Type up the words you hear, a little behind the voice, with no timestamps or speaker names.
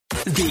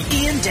The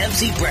Ian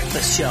Dempsey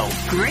Breakfast Show.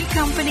 Great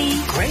company,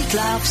 Great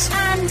laughs.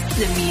 and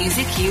the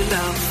music you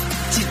love.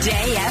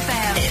 Today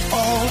FM. It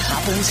all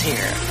happens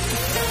here.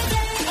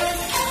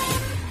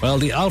 Well,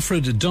 the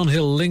Alfred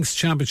Dunhill Links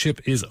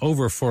Championship is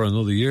over for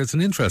another year. It's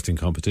an interesting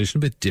competition,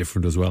 a bit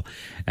different as well.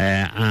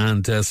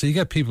 So you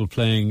get people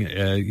playing,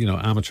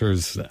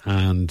 amateurs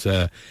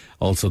and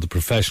also the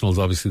professionals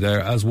obviously there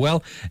as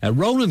well.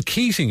 Ronan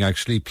Keating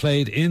actually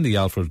played in the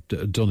Alfred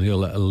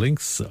Dunhill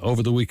Links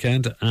over the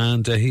weekend,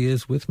 and he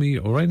is with me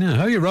right now.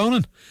 How are you,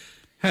 Ronan?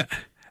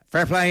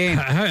 Fair play, Ian.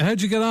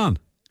 How'd you get on?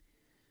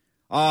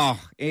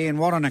 Oh, Ian,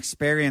 what an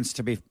experience,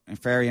 to be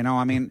fair,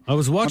 I mean... I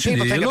was watching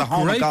you. You looked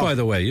great, golf, by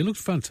the way. You looked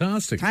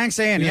fantastic. Thanks,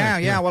 Ian.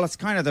 Yeah. Well, it's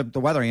kind of the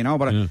weather,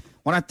 but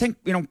when I think,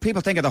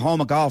 people think of the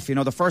home of golf,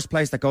 the first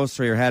place that goes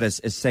through your head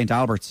is St.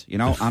 Albert's,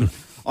 and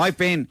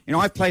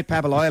I've played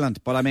Pebble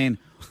Island, but I mean,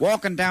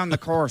 walking down the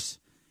course,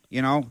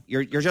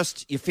 you're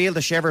just, you feel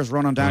the shivers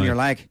running down your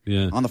leg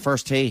on the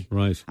first tee.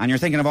 Right. And you're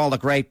thinking of all the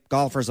great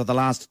golfers of the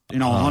last,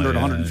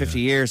 150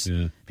 years.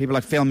 Yeah. People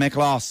like Phil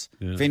Mickless,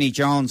 Vinnie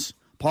Jones,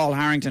 Paul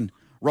Harrington,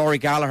 Rory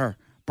Gallagher,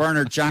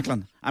 Bernard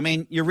Jacklin. I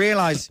mean, you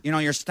realise,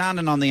 you're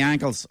standing on the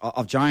ankles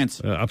of giants.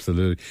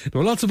 Absolutely.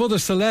 There were lots of other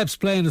celebs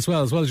playing as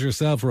well as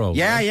yourself, Ro.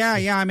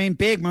 Yeah. I mean,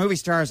 big movie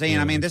stars,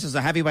 Ian. I mean, this is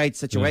a heavyweight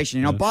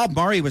situation. Bob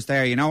Murray was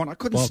there, and I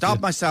couldn't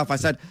stop myself. I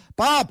said,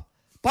 Bob.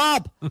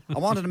 I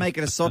wanted to make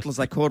it as subtle as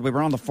I could. We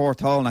were on the fourth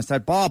hole, and I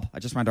said, Bob. I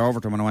just went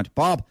over to him and I went,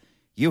 Bob,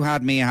 you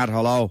had me at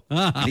hello.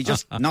 And he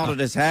just nodded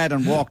his head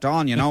and walked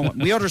on,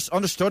 We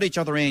understood each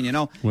other, Ian,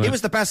 Well, he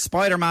was the best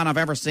Spider-Man I've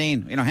ever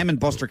seen, him and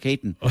Buster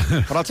Keaton.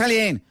 But I'll tell you,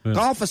 Ian,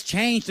 golf has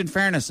changed in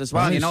fairness as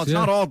well, It's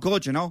not all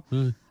good,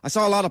 I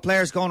saw a lot of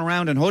players going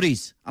around in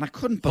hoodies, and I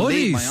couldn't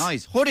believe my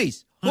eyes.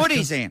 Hoodies,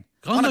 Ian.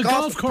 On a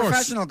golf course.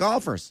 Professional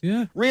golfers.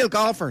 Yeah. Real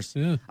golfers.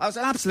 Yeah. I was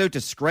an absolute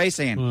disgrace,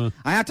 Ian.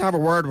 I had to have a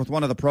word with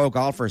one of the pro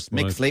golfers,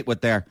 Mick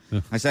Fleetwood there.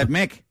 I said,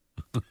 Mick,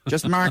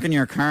 just marking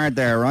your card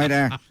there, right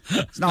there.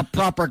 It's not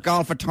proper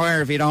golf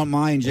attire, if you don't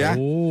mind, yeah?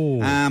 Oh.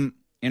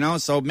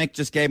 So Mick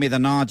just gave me the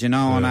nod, and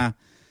I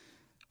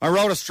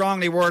wrote a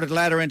strongly worded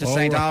letter into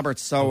St.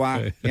 Albert's, so,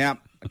 I'll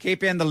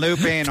keep you in the loop,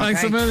 Ian,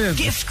 Thanks a million.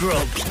 Gift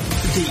Grub.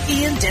 The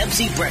Ian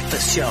Dempsey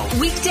Breakfast Show.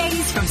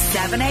 Weekdays from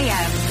 7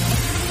 a.m.